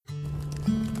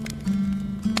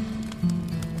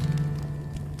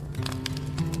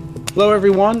Hello,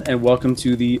 everyone, and welcome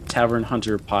to the Tavern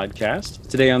Hunter podcast.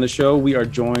 Today on the show, we are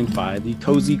joined by the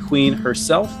Cozy Queen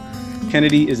herself.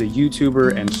 Kennedy is a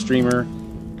YouTuber and streamer,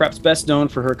 perhaps best known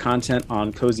for her content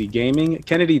on cozy gaming.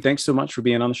 Kennedy, thanks so much for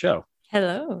being on the show.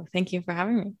 Hello, thank you for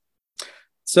having me.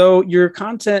 So, your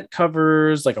content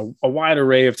covers like a wide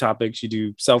array of topics. You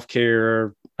do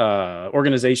self-care,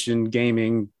 organization,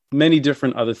 gaming, many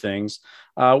different other things.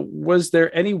 Was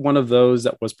there any one of those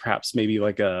that was perhaps maybe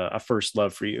like a first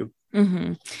love for you?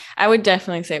 Mm-hmm. I would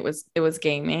definitely say it was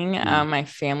gaming. My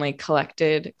family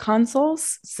collected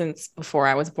consoles since before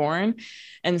I was born,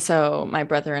 and so my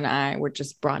brother and I were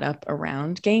just brought up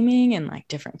around gaming and like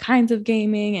different kinds of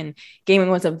gaming. And gaming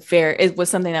was it was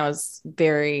something that was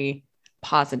very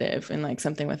positive and like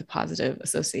something with a positive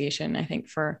association, I think,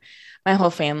 for my whole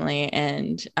family.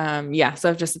 And yeah, so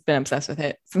I've just been obsessed with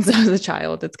it since I was a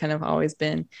child. It's kind of always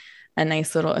been a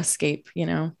nice little escape, you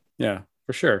know? Yeah,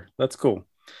 for sure. That's cool.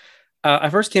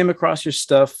 I first came across your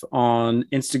stuff on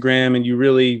Instagram, and you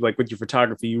really, like with your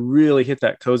photography, you really hit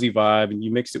that cozy vibe and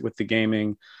you mixed it with the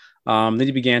gaming. Then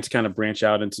you began to kind of branch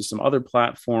out into some other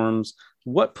platforms.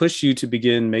 What pushed you to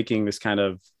begin making this kind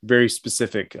of very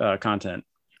specific content?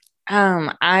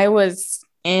 I was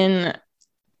in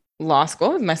law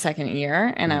school with my second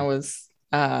year, and I was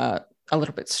a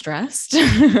little bit stressed,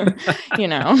 you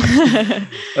know,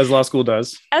 As law school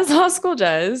does. as law school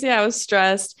does. Yeah, I was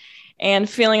stressed and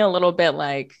feeling a little bit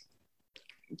like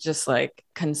just like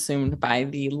consumed by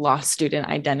the law student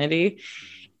identity,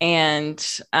 and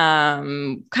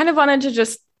kind of wanted to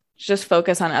just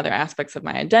focus on other aspects of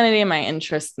my identity and my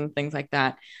interests and things like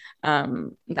that.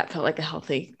 That felt like a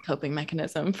healthy coping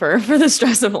mechanism for the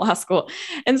stress of law school.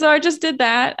 And so I just did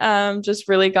that. Just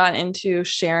really got into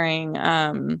sharing,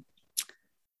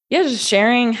 just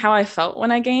sharing how I felt when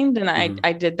I gamed. And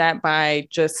I did that by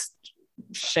just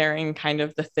sharing kind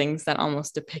of the things that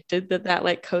almost depicted that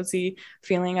like cozy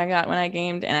feeling I got when I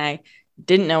gamed. And I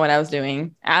didn't know what I was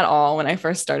doing at all when I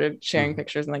first started sharing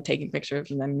pictures and like taking pictures,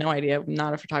 and then no idea. I'm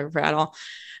not a photographer at all.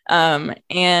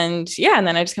 And yeah, and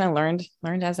then I just kind of learned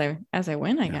as I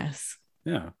went, I guess.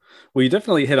 Yeah. Well, you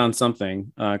definitely hit on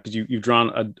something because you've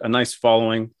drawn a nice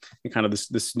following and kind of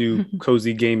this new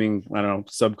cozy gaming, I don't know,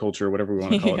 subculture, whatever we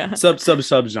want to call it,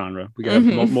 sub genre. We got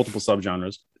multiple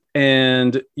subgenres,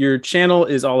 and your channel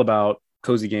is all about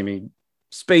cozy gaming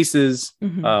spaces,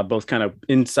 both kind of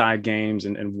inside games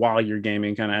and while you're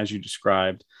gaming, kind of as you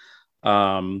described.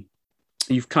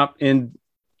 You've come in.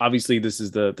 Obviously, this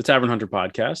is the Tavern Hunter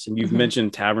podcast, and you've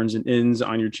mentioned taverns and inns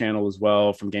on your channel as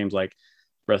well, from games like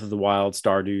Breath of the Wild,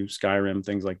 Stardew, Skyrim,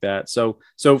 things like that. So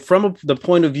from the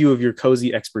point of view of your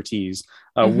cozy expertise,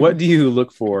 what do you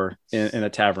look for in a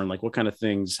tavern? Like, what kind of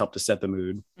things help to set the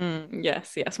mood?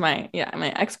 Yes, my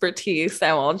expertise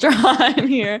I will draw on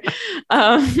here.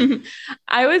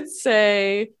 I would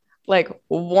say like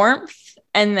warmth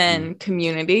and then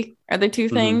community are the two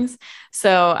things.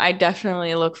 So I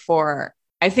definitely look for,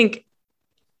 I think,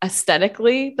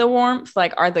 aesthetically the warmth.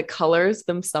 Like, are the colors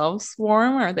themselves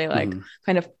warm? Are they like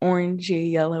kind of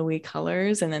orangey, yellowy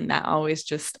colors? And then that always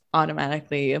just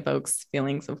automatically evokes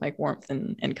feelings of like warmth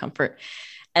and comfort.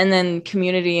 And then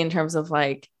community, in terms of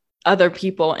like other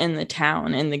people in the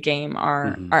town in the game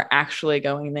are actually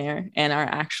going there and are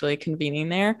actually convening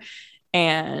there.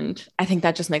 And I think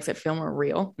that just makes it feel more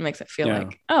real. It makes it feel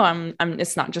like, oh, I'm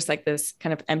it's not just like this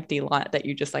kind of empty lot that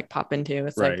you just like pop into.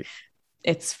 It's like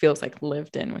it feels like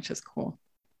lived in, which is cool.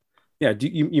 Yeah.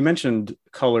 You mentioned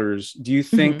colors. Do you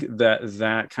think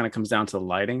that kind of comes down to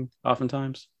lighting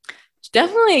oftentimes?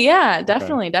 Definitely. Yeah,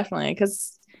 definitely.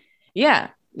 Because yeah,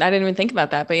 I didn't even think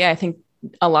about that. But yeah, I think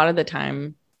a lot of the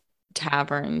time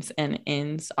taverns and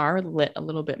inns are lit a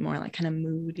little bit more like kind of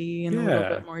moody and a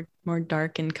little bit more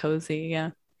dark and cozy.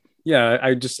 Yeah,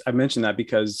 I mentioned that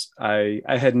because I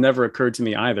had never occurred to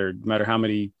me either, no matter how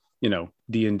many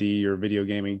D&D or video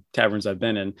gaming taverns I've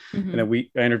been in. And then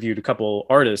I interviewed a couple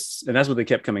artists, and that's what they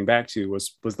kept coming back to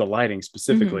was the lighting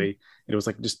specifically. It was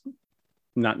like, just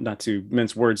not to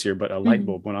mince words here, but a light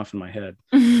bulb went off in my head.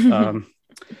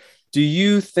 Do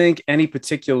you think any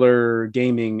particular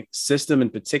gaming system in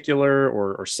particular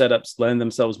or setups lend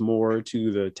themselves more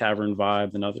to the tavern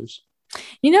vibe than others?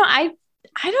 I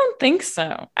don't think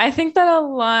so. I think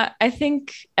that I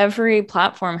think every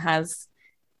platform has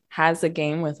a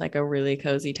game with like a really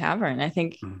cozy tavern. I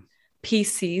think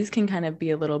PCs can kind of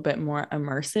be a little bit more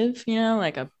immersive,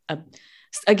 like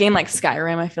a game like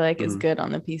Skyrim, I feel like is good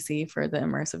on the PC for the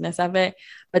immersiveness of it.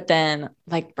 But then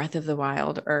like Breath of the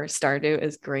Wild or Stardew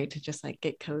is great to just like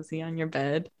get cozy on your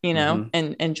bed,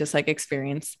 and just like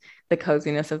experience the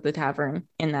coziness of the tavern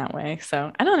in that way.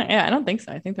 So I don't know. Yeah, I don't think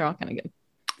so. I think they're all kind of good.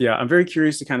 Yeah, I'm very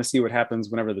curious to kind of see what happens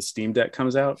whenever the Steam Deck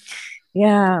comes out.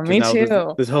 Yeah, me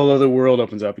too. This whole other world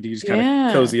opens up, and you just kind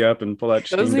of cozy up and pull out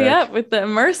Steam Deck. Cozy up with the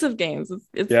immersive games.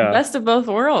 It's the best of both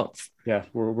worlds. Yeah,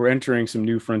 we're entering some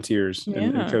new frontiers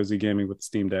in cozy gaming with the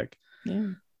Steam Deck.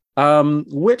 Yeah.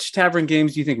 Which tavern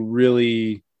games do you think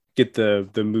really get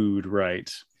the mood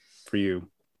right for you?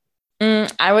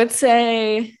 I would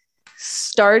say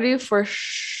Stardew for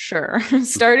sure.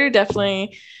 Stardew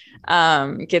definitely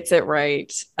gets it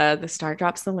right. The Star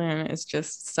Drop Saloon is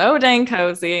just so dang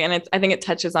cozy, and I think it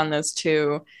touches on those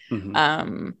two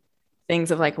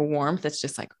things of like warmth. It's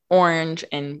just like orange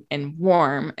and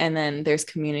warm, and then there's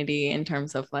community in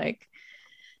terms of like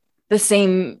the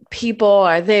same people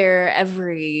are there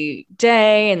every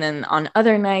day, and then on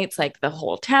other nights like the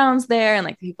whole town's there, and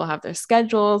like people have their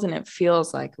schedules, and it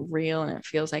feels like real, and it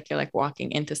feels like you're like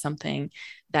walking into something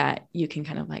that you can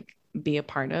kind of like be a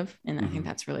part of, and I think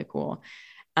that's really cool.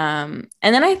 And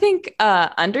then I think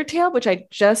Undertale, which I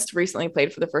just recently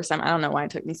played for the first time. I don't know why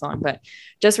it took me so long, but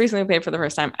just recently played for the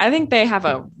first time. I think they have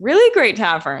a really great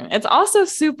tavern. It's also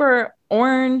super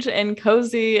orange and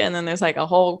cozy, and then there's like a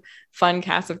whole fun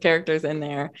cast of characters in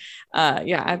there.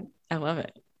 I love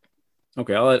it.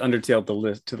 Okay, I'll add Undertale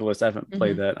to the list. I haven't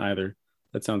played that either.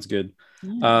 That sounds good.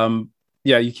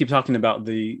 You keep talking about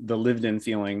the lived in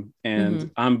feeling,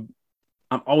 and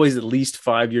I'm always at least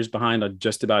 5 years behind on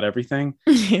just about everything,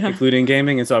 including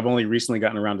gaming. And so I've only recently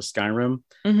gotten around to Skyrim.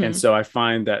 And so I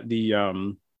find that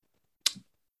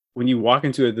when you walk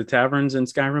into the taverns in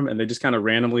Skyrim and they just kind of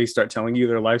randomly start telling you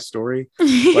their life story,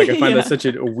 like I find that's such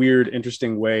a weird,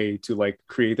 interesting way to like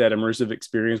create that immersive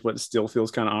experience, but it still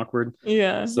feels kind of awkward.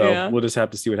 So we'll just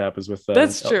have to see what happens with that.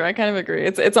 That's true. I kind of agree.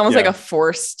 It's almost like a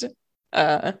forced,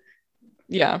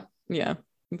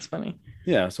 it's funny.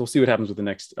 Yeah, so we'll see what happens with the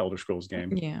next Elder Scrolls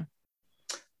game. Yeah.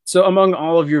 So among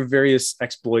all of your various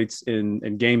exploits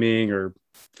in gaming or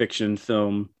fiction,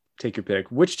 film, take your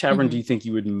pick, which tavern do you think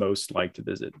you would most like to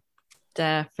visit?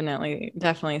 Definitely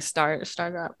Star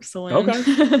Drop Saloon.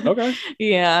 Okay.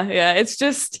 Yeah. It's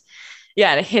just,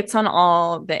 it hits on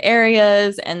all the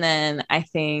areas. And then I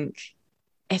think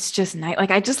it's just nice.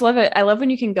 Like, I just love it. I love when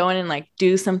you can go in and like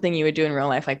do something you would do in real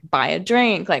life, like buy a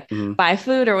drink, like buy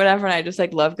food or whatever. And I just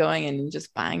like love going in and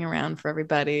just buying around for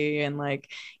everybody and like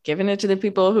giving it to the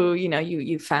people who,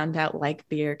 you found out like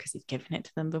beer because you've given it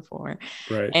to them before.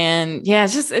 Right. And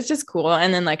it's just cool.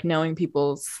 And then like knowing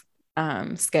people's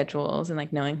schedules and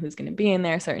like knowing who's going to be in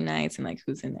there certain nights and like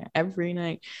who's in there every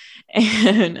night.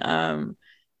 And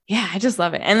I just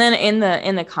love it. And then in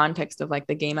the context of like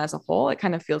the game as a whole, it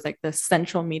kind of feels like the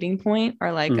central meeting point,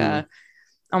 or like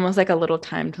almost like a little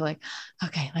time to like,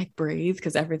 okay, like breathe,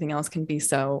 because everything else can be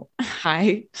so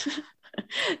high,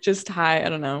 just high, I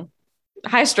don't know,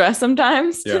 high stress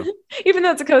sometimes. Even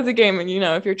though it's a cozy game, and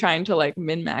if you're trying to like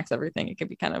min-max everything, it can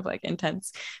be kind of like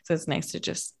intense. So it's nice to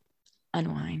just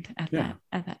unwind at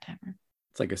that tavern.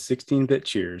 It's like a 16-bit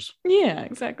Cheers. Yeah,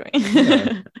 exactly.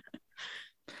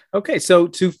 Okay, so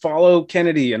to follow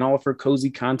Kennedy and all of her cozy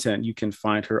content, you can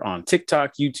find her on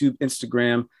TikTok, YouTube,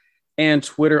 Instagram, and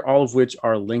Twitter, all of which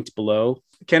are linked below.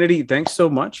 Kennedy, thanks so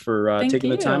much for taking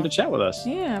the time to chat with us.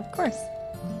 Yeah, of course.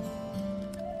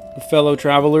 Fellow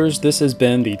travelers, this has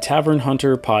been the Tavern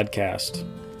Hunter podcast.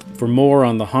 For more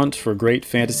on the hunt for great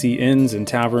fantasy inns and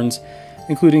taverns,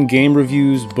 including game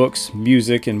reviews, books,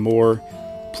 music, and more,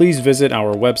 please visit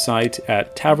our website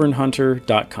at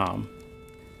tavernhunter.com.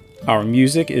 Our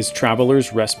music is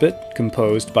Traveler's Respite,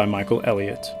 composed by Michael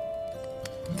Elliott.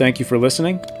 Thank you for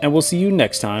listening, and we'll see you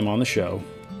next time on the show.